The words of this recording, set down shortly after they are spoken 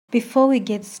Before we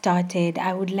get started,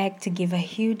 I would like to give a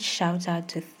huge shout out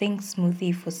to Think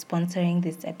Smoothie for sponsoring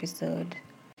this episode.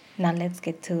 Now let's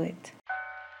get to it.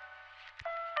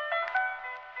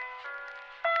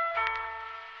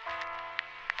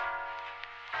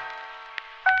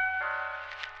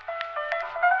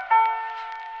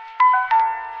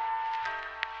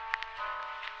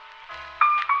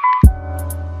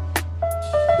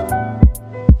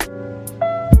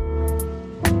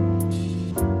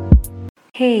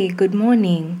 Hey, good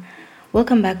morning.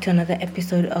 Welcome back to another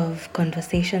episode of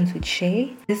Conversations with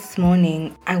Shay. This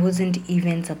morning, I wasn't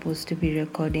even supposed to be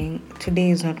recording. Today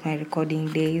is not my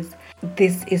recording days.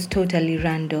 This is totally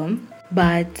random.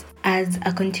 But as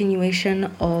a continuation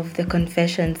of the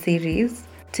Confession series,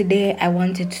 today I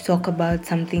wanted to talk about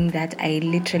something that I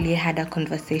literally had a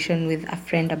conversation with a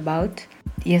friend about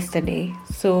yesterday.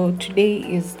 So today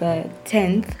is the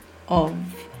 10th of...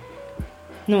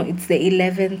 No, it's the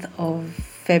 11th of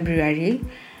February,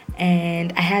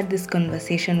 and I had this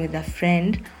conversation with a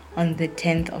friend on the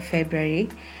 10th of February,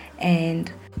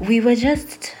 and we were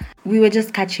just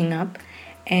catching up,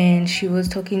 and she was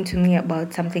talking to me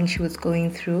about something she was going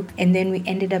through, and then we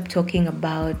ended up talking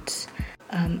about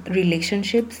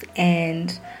relationships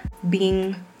and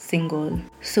being single.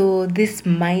 So this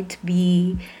might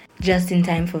be just in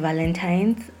time for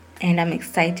Valentine's, and I'm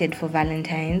excited for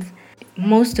Valentine's.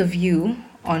 Most of you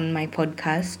on my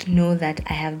podcast know that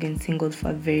I have been single for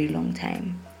a very long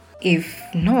time. If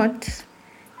not,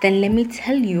 then let me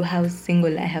tell you how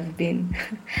single I have been.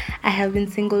 I have been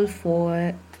single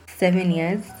for 7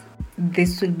 years.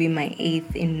 This will be my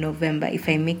 8th in November. If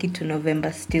I make it to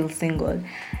November still single,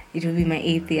 it will be my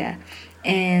 8th year.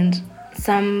 And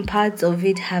some parts of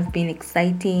it have been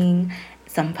exciting.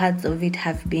 Some parts of it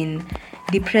have been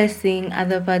depressing,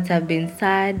 other parts have been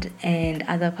sad, and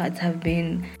other parts have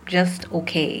been just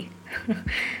okay.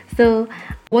 So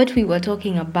what we were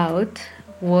talking about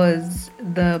was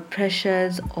the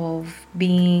pressures of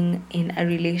being in a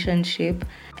relationship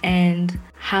and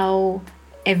how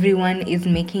everyone is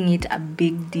making it a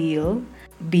big deal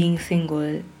being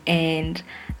single, and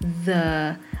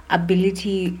the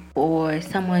ability for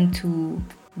someone to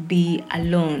be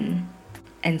alone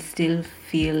and still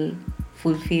feel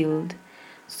fulfilled.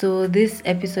 So this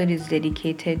episode is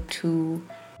dedicated to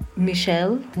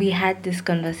Michelle. We had this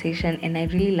conversation and I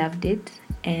really loved it,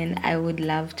 and I would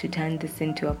love to turn this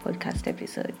into a podcast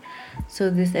episode.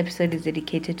 So this episode is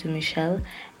dedicated to Michelle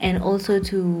and also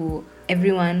to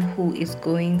everyone who is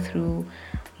going through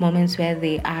moments where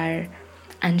they are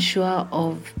unsure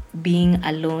of being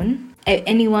alone.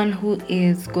 Anyone who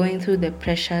is going through the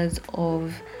pressures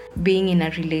of being in a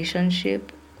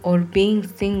relationship or being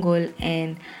single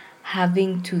and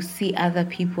having to see other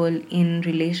people in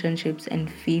relationships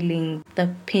and feeling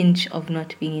the pinch of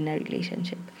not being in a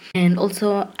relationship. And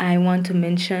also I want to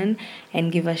mention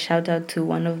and give a shout out to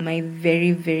one of my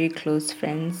very, very close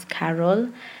friends, Carol.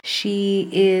 She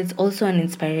is also an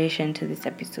inspiration to this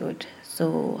episode.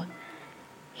 So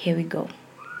here we go.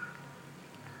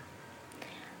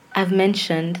 I've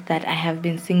mentioned that I have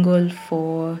been single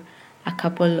for a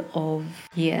couple of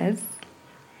years,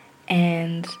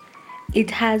 and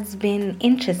it has been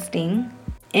interesting.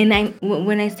 And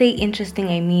when I say interesting,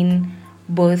 I mean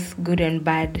both good and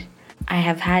bad. I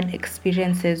have had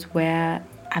experiences where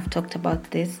I've talked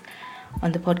about this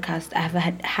on the podcast. I have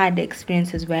had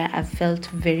experiences where I've felt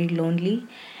very lonely,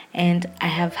 and I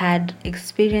have had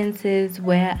experiences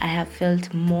where I have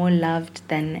felt more loved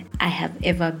than I have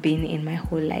ever been in my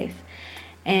whole life.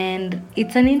 And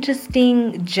it's an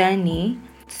interesting journey.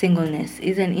 Singleness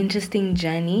is an interesting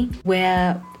journey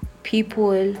where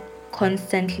people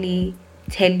constantly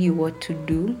tell you what to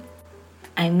do.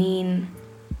 I mean,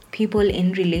 people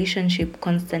in relationship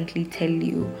constantly tell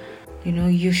you,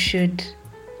 you should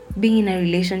be in a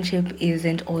relationship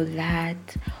isn't all that.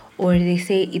 Or they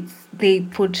say they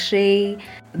portray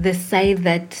the side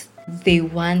that they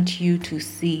want you to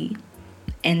see,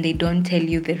 and they don't tell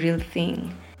you the real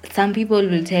thing. Some people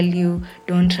will tell you,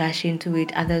 don't rush into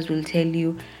it. Others will tell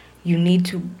you, you need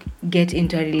to get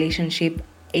into a relationship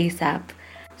ASAP.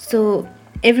 So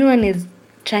everyone is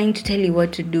trying to tell you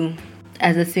what to do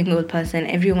as a single person.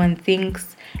 Everyone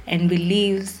thinks and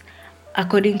believes,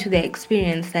 according to their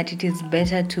experience, that it is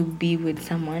better to be with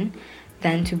someone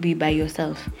than to be by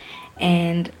yourself.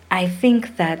 And I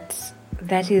think that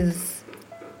is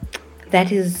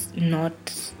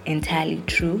not entirely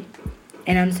true.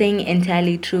 And I'm saying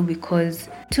entirely true because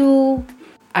two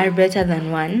are better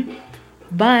than one.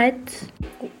 But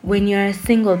when you're a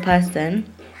single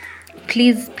person,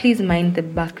 please mind the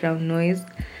background noise.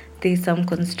 There's some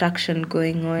construction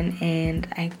going on and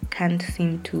I can't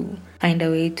seem to find a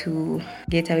way to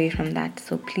get away from that.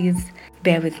 So please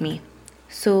bear with me.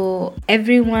 So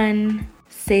everyone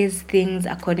says things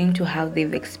according to how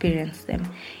they've experienced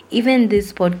them. Even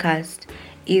this podcast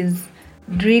is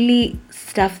really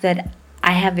stuff that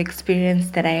I have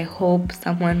experienced that I hope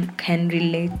someone can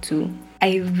relate to.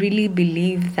 I really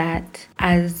believe that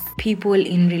as people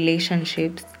in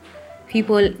relationships,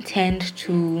 people tend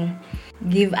to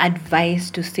give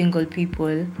advice to single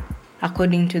people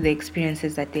according to the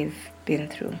experiences that they've been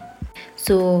through.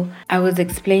 So I was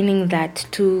explaining that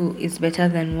 2 is better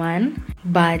than 1,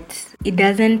 but it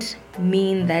doesn't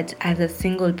mean that as a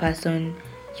single person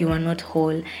you are not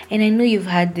whole. And I know you've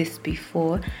heard this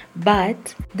before,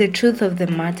 but the truth of the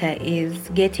matter is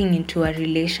getting into a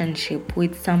relationship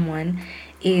with someone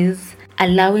is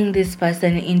allowing this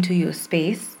person into your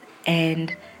space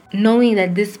and knowing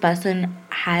that this person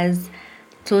has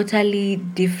totally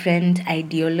different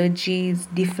ideologies,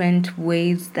 different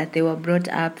ways that they were brought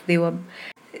up.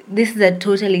 This is a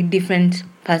totally different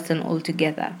person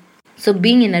altogether. So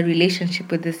being in a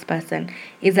relationship with this person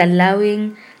is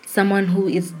allowing someone who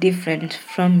is different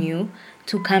from you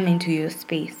to come into your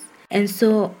space. And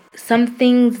so some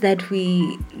things that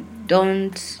we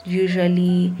don't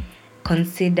usually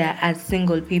consider as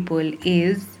single people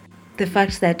is the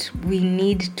fact that we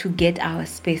need to get our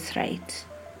space right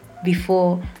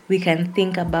before we can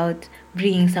think about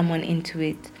bringing someone into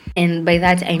it. And by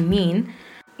that I mean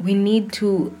we need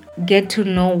to get to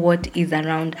know what is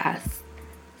around us.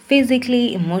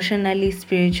 Physically, emotionally,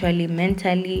 spiritually,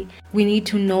 mentally, we need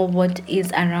to know what is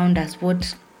around us,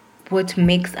 what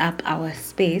makes up our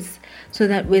space, so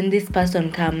that when this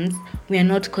person comes, we are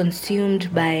not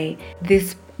consumed by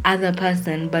this other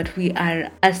person, but we are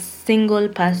a single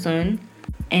person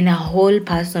and a whole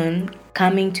person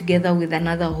coming together with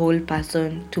another whole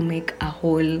person to make a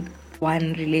whole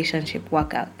one relationship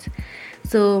work out.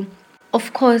 So,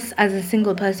 of course, as a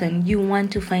single person, you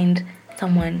want to find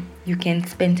someone you can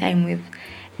spend time with.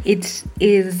 It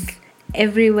is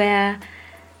everywhere.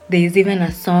 There's even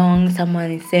a song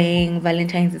someone is saying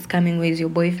Valentine's is coming, with your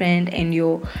boyfriend, and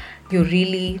you're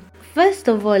really, first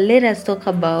of all, let us talk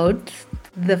about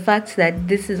the fact that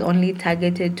this is only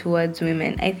targeted towards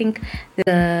women. I think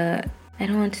I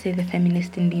don't want to say the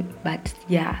feminist in me, but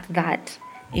yeah, that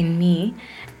in me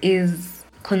is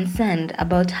concerned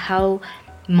about how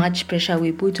much pressure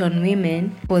we put on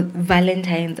women for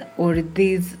Valentine's or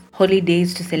these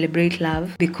holidays to celebrate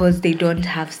love because they don't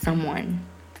have someone.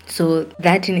 So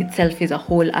that in itself is a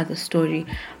whole other story.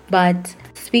 But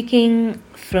speaking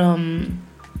from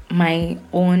my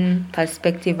own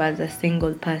perspective as a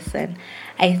single person,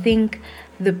 I think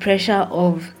the pressure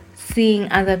of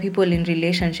seeing other people in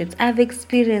relationships, I've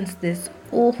experienced this.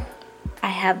 I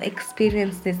have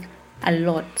experienced this a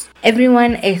lot.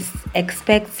 Everyone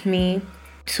expects me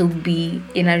to be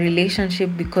in a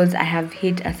relationship because I have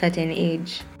hit a certain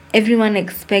age. Everyone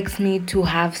expects me to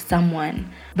have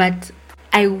someone, but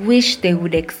I wish they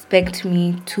would expect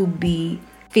me to be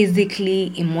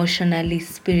physically, emotionally,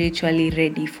 spiritually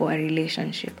ready for a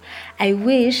relationship. I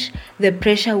wish the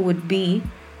pressure would be,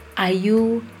 are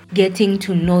you getting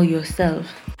to know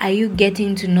yourself? Are you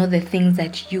getting to know the things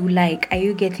that you like? Are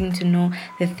you getting to know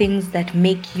the things that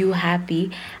make you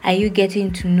happy? Are you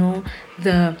getting to know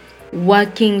the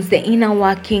inner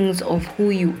workings of who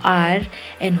you are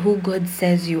and who God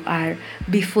says you are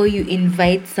before you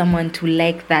invite someone to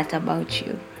like that about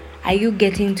you? Are you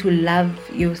getting to love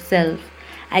yourself?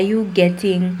 Are you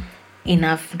getting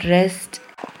enough rest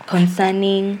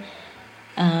concerning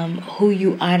who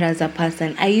you are as a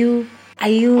person? Are you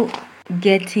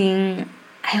getting,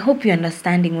 I hope you're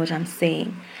understanding what I'm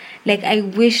saying. Like, I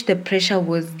wish the pressure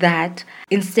was that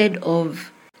instead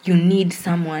of you need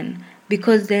someone,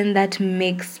 because then that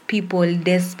makes people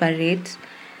desperate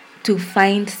to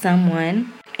find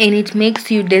someone, and it makes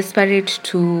you desperate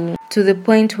to the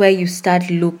point where you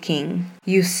start looking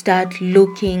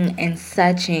and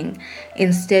searching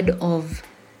instead of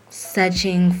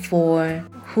searching for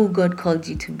who God called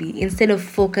you to be. Instead of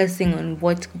focusing on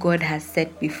what God has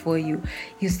set before you,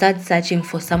 you start searching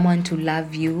for someone to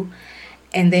love you,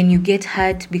 and then you get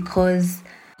hurt because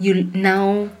you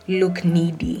now look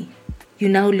needy. You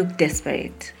now look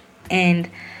desperate. And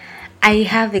I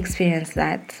have experienced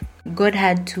that. God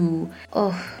had to,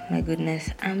 oh my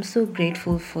goodness, I'm so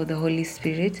grateful for the Holy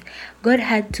Spirit. God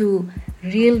had to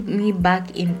reel me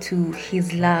back into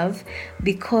His love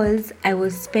because I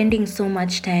was spending so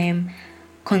much time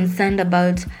concerned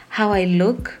about how I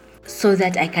look so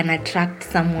that I can attract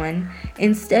someone,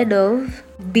 instead of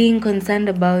being concerned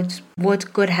about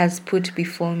what God has put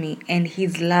before me and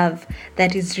His love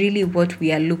that is really what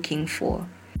we are looking for.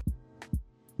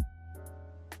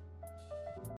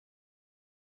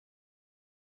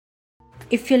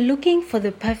 If you're looking for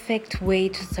the perfect way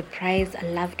to surprise a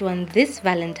loved one this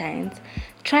Valentine's,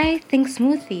 try Think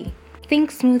Smoothie.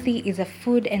 Think Smoothie is a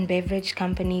food and beverage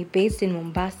company based in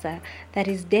Mombasa that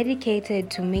is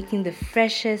dedicated to making the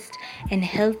freshest and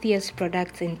healthiest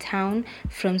products in town,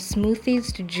 from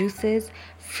smoothies to juices,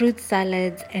 fruit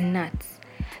salads, and nuts.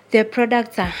 Their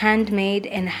products are handmade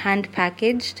and hand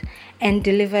packaged and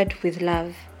delivered with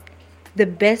love. The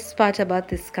best part about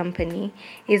this company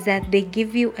is that they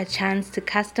give you a chance to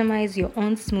customize your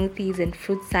own smoothies and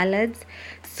fruit salads,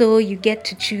 so you get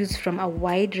to choose from a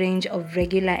wide range of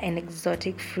regular and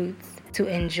exotic fruits to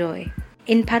enjoy.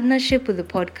 In partnership with the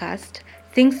podcast,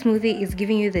 Think Smoothie is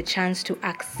giving you the chance to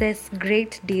access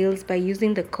great deals by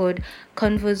using the code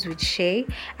Convos with Shay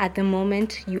at the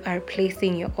moment you are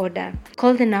placing your order.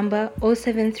 Call the number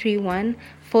 0731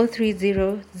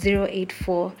 430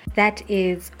 084. That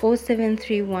is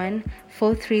 0731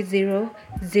 430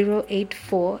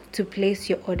 084 to place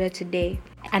your order today.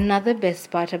 Another best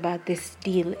part about this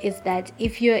deal is that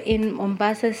if you're in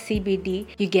Mombasa CBD,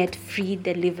 you get free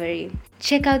delivery.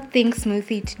 Check out Think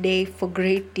Smoothie today for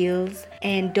great deals,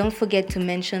 and don't forget to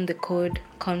mention the code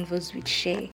Convos with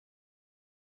Shay.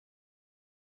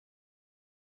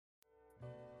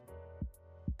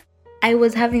 I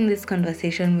was having this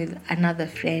conversation with another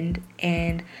friend,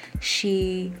 and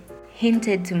she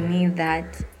hinted to me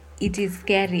that it is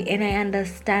scary, and I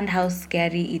understand how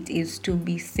scary it is to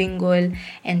be single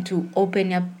and to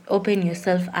open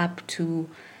yourself up to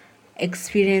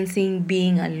experiencing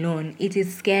being alone. It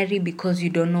is scary because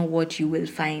you don't know what you will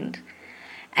find.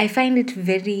 I find it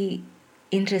very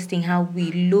interesting how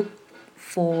we look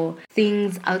for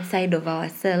things outside of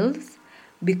ourselves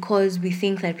because we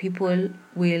think that people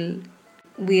will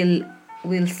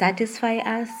satisfy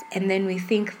us, and then we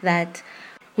think that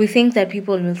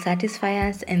people will satisfy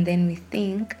us, and then we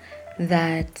think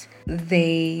that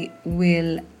they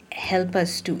will help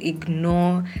us to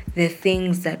ignore the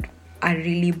things that are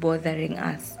really bothering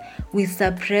us. We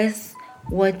suppress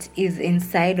what is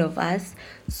inside of us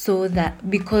so that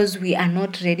because we are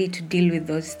not ready to deal with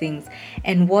those things.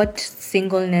 And what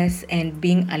singleness and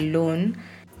being alone,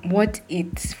 what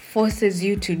it forces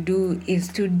you to do is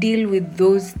to deal with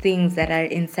those things that are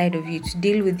inside of you, to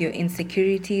deal with your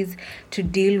insecurities, to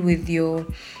deal with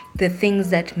the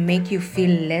things that make you feel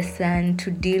less than,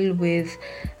 to deal with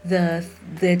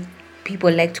the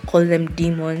people like to call them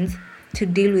demons, to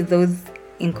deal with those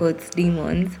in quotes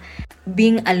demons.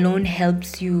 Being alone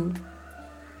helps you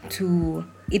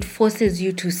it forces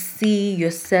you to see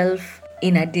yourself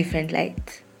in a different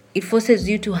light. It forces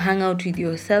you to hang out with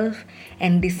yourself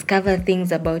and discover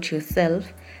things about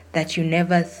yourself that you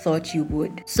never thought you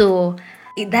would. So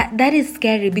that is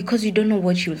scary because you don't know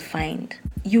what you'll find.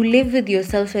 You live with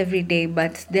yourself every day,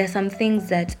 but there are some things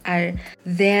that are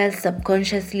there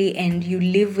subconsciously and you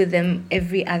live with them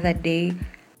every other day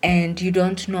and you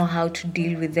don't know how to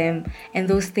deal with them. And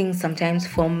those things sometimes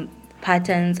form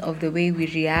patterns of the way we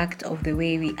react, of the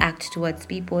way we act towards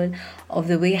people, of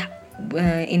the way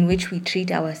in which we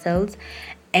treat ourselves,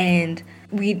 and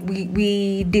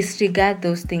we disregard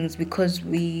those things because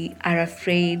we are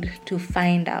afraid to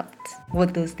find out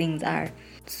what those things are.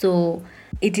 So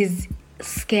it is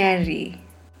scary,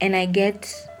 and I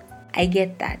get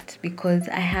that because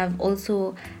I have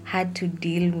also had to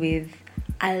deal with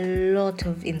a lot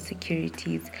of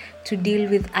insecurities, to deal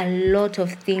with a lot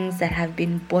of things that have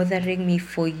been bothering me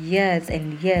for years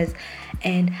and years.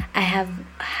 And I have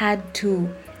had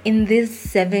to, in these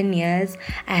 7 years,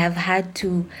 I have had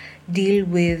to deal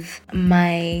with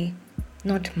the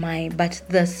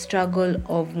struggle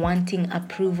of wanting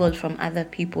approval from other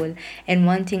people and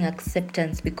wanting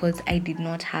acceptance because I did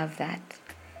not have that.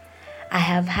 I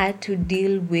have had to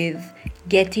deal with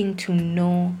getting to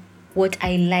know what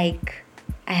I like.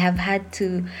 I have had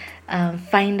to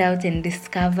find out and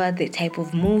discover the type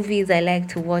of movies I like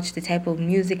to watch, the type of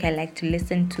music I like to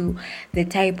listen to, the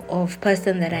type of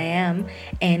person that I am,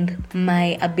 and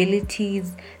my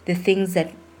abilities, the things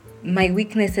that my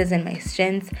weaknesses and my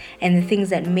strengths, and the things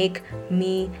that make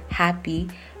me happy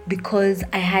because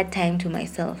I had time to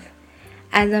myself.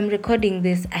 As I'm recording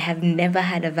this, I have never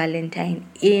had a Valentine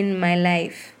in my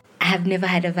life. I have never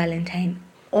had a Valentine.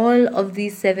 All of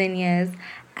these 7 years,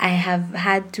 I have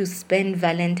had to spend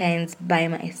Valentines by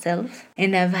myself,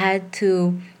 and I've had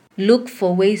to look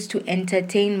for ways to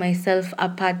entertain myself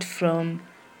apart from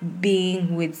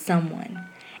being with someone.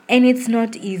 And it's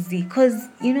not easy because,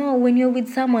 when you're with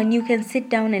someone, you can sit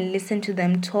down and listen to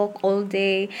them talk all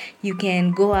day. You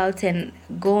can go out and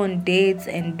go on dates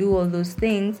and do all those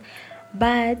things.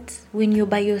 But when you're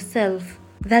by yourself,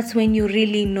 that's when you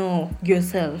really know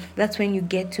yourself. That's when you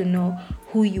get to know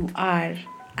who you are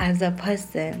as a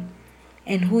person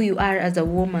and who you are as a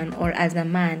woman or as a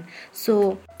man.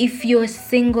 So if you're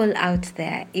single out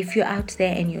there, if you're out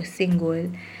there and you're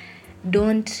single,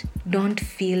 don't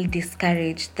feel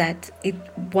discouraged that it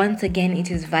once again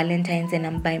it is Valentine's and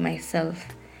I'm by myself,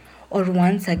 or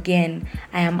once again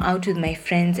I am out with my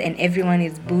friends and everyone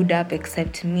is booed up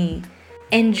except me.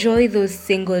 Enjoy those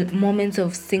single moments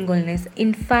of singleness.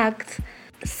 In fact,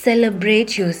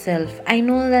 celebrate yourself. I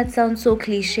know that sounds so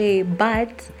cliche,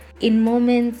 but in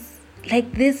moments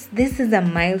like this is a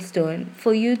milestone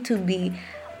for you to be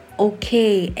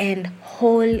okay and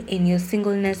whole in your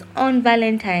singleness on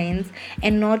Valentine's,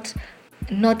 and not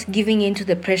giving into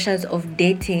the pressures of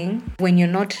dating when you're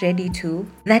not ready to.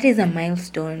 That is a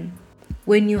milestone.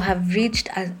 When you have reached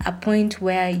a point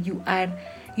where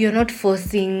you're not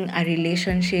forcing a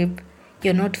relationship,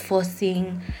 you're not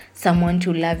forcing someone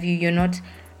to love you, you're not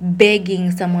begging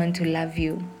someone to love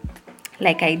you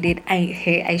like I did.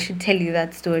 I should tell you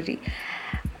that story.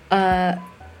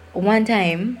 One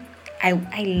time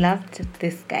I loved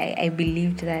this guy. I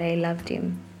believed that I loved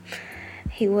him.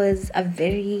 He was a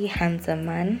very handsome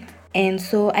man, and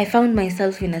so I found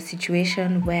myself in a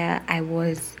situation where I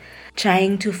was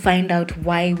trying to find out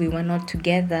why we were not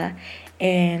together,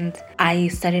 and I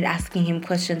started asking him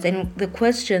questions, and the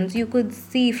questions, you could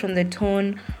see from the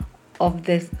tone of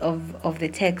the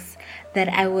text that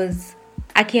I was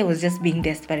just being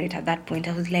desperate at that point.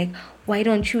 I was like, why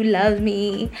don't you love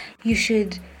me? You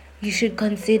should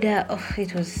consider.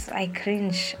 I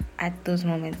cringe at those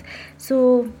moments.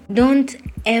 So don't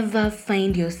ever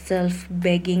find yourself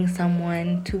begging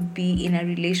someone to be in a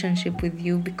relationship with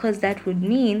you, because that would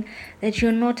mean that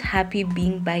you're not happy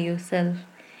being by yourself.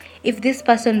 If this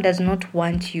person does not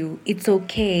want you, it's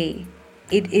okay.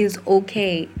 It is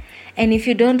okay. And if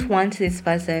you don't want this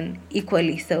person,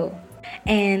 equally so.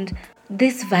 And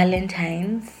this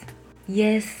Valentine's,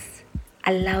 yes,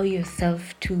 allow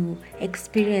yourself to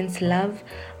experience love,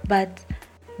 but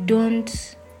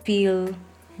don't feel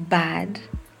bad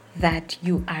that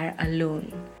you are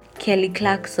alone. Kelly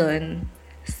Clarkson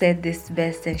said this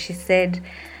best, and she said,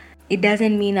 it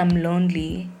doesn't mean I'm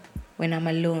lonely when I'm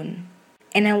alone.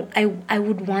 And I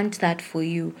would want that for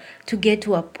you, to get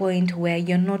to a point where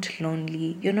you're not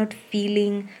lonely. You're not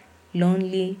feeling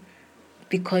lonely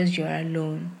because you're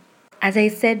alone. As I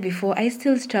said before, I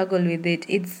still struggle with it.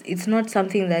 It's not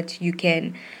something that we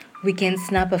can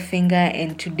snap a finger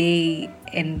and today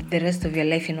and the rest of your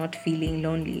life you're not feeling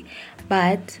lonely.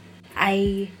 But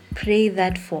I pray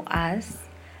that for us,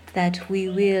 that we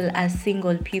will, as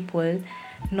single people,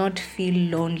 not feel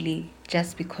lonely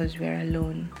just because we're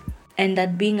alone. And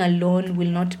that being alone will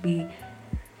not be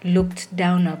looked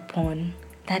down upon.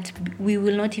 That we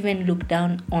will not even look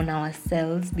down on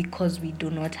ourselves because we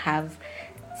do not have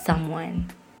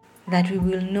someone. That we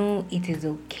will know it is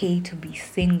okay to be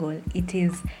single. It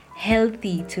is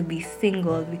healthy to be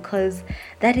single, because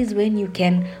that is when you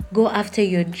can go after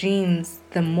your dreams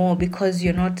the more, because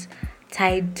you're not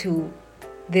tied to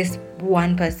this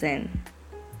one person.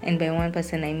 And by one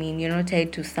person, I mean you're not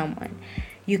tied to someone.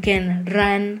 You can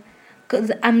run,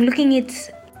 because I'm looking at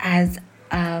it as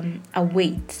a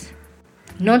weight.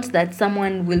 Not that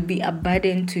someone will be a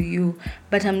burden to you,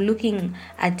 but I'm looking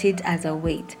at it as a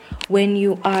weight. When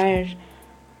you are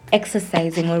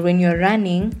exercising, or when you're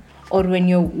running, or when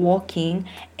you're walking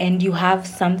and you have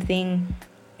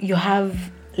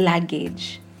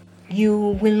luggage, you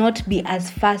will not be as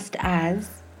fast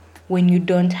as when you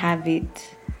don't have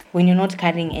it, when you're not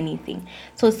carrying anything.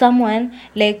 So someone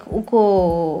like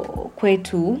uko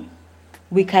kwetu,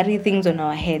 we carry things on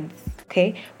our heads,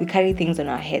 okay? We carry things on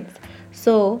our heads.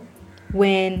 So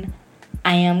when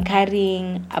I am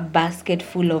carrying a basket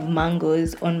full of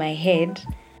mangoes on my head,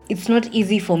 it's not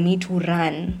easy for me to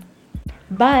run.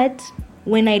 But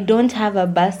when I don't have a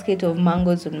basket of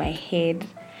mangoes on my head,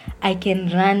 I can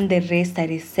run the race that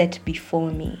is set before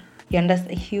me. You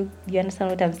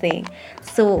understand what I'm saying?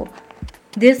 So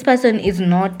this person is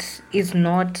not,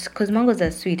 because mangoes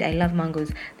are sweet. I love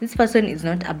mangoes. This person is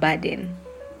not a burden.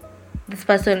 This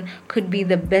person could be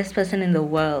the best person in the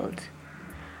world.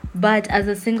 But as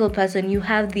a single person, you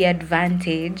have the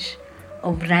advantage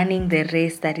of running the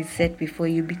race that is set before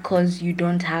you, because you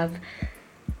don't have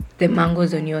the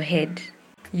mangoes on your head.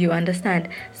 You understand?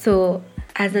 So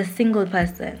as a single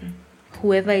person,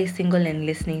 whoever is single and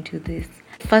listening to this,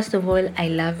 first of all, I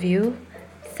love you.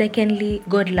 Secondly,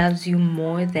 God loves you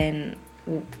more than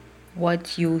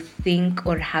what you think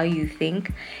or how you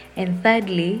think. And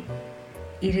thirdly,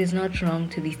 it is not wrong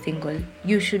to be single.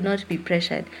 You should not be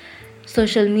pressured.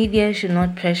 Social media should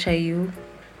not pressure you.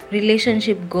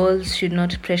 Relationship goals should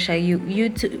not pressure you.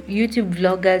 YouTube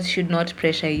vloggers should not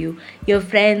pressure you. Your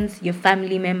friends, your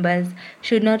family members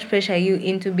should not pressure you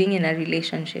into being in a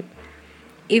relationship.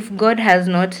 If God has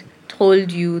not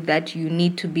told you that you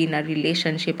need to be in a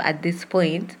relationship at this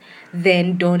point,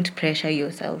 then don't pressure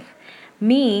yourself.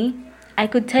 Me, I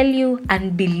could tell you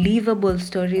unbelievable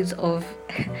stories of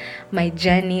my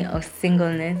journey of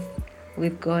singleness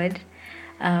with God.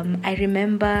 I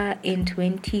remember in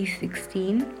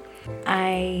 2016,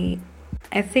 I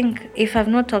think if I've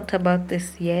not talked about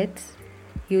this yet,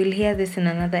 you will hear this in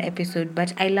another episode,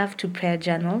 but I love to prayer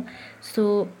journal.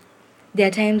 So there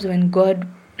are times when God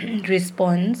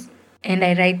responds and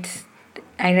I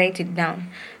write it down.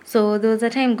 So there was a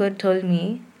time God told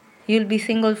me, you'll be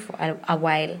single for a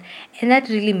while. And that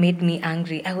really made me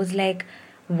angry. I was like,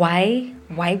 why?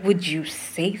 Why would you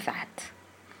say that?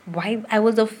 Why? I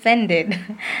was offended.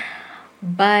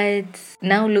 But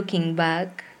now looking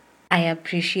back, I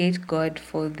appreciate God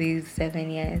for these 7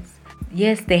 years.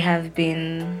 Yes, they have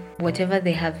been whatever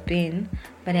they have been,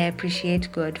 but I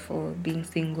appreciate God for being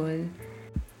single.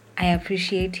 I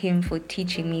appreciate Him for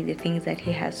teaching me the things that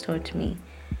He has taught me.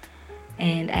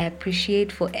 And I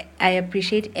appreciate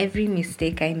every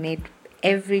mistake I made,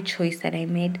 every choice that I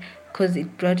made, because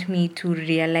it brought me to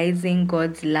realizing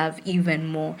God's love even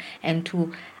more and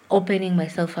to opening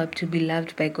myself up to be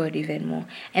loved by God even more.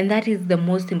 And that is the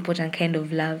most important kind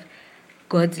of love,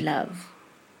 God's love.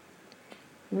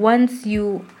 Once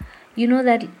you know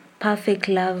that perfect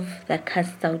love that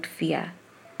casts out fear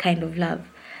kind of love,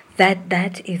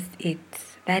 that is it.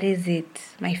 That is it,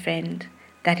 my friend.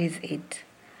 That is it.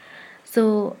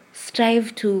 So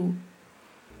strive to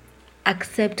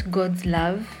accept God's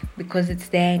love because it's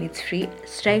there and it's free.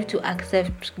 Strive to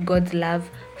accept God's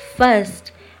love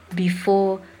first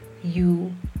before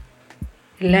you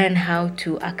learn how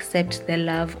to accept the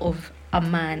love of a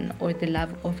man or the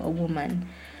love of a woman.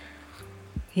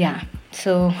 Yeah,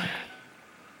 so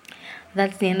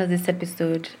that's the end of this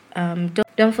episode.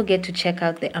 Don't forget to check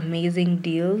out the amazing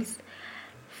deals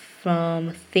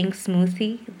from Think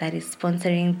Smoothie that is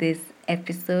sponsoring this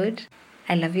episode.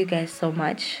 I love you guys so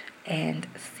much and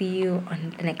see you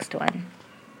on the next one.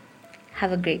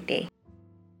 Have a great day.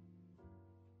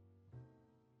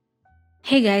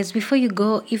 Hey guys, before you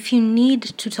go, if you need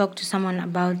to talk to someone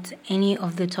about any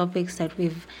of the topics that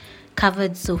we've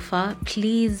covered so far,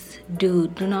 please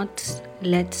do not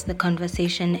let the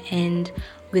conversation end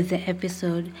with the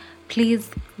episode. Please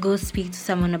go speak to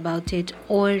someone about it,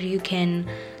 or you can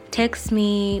text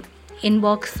me,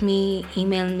 inbox me,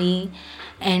 email me,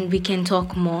 and we can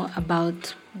talk more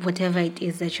about whatever it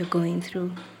is that you're going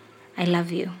through. I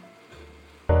love you.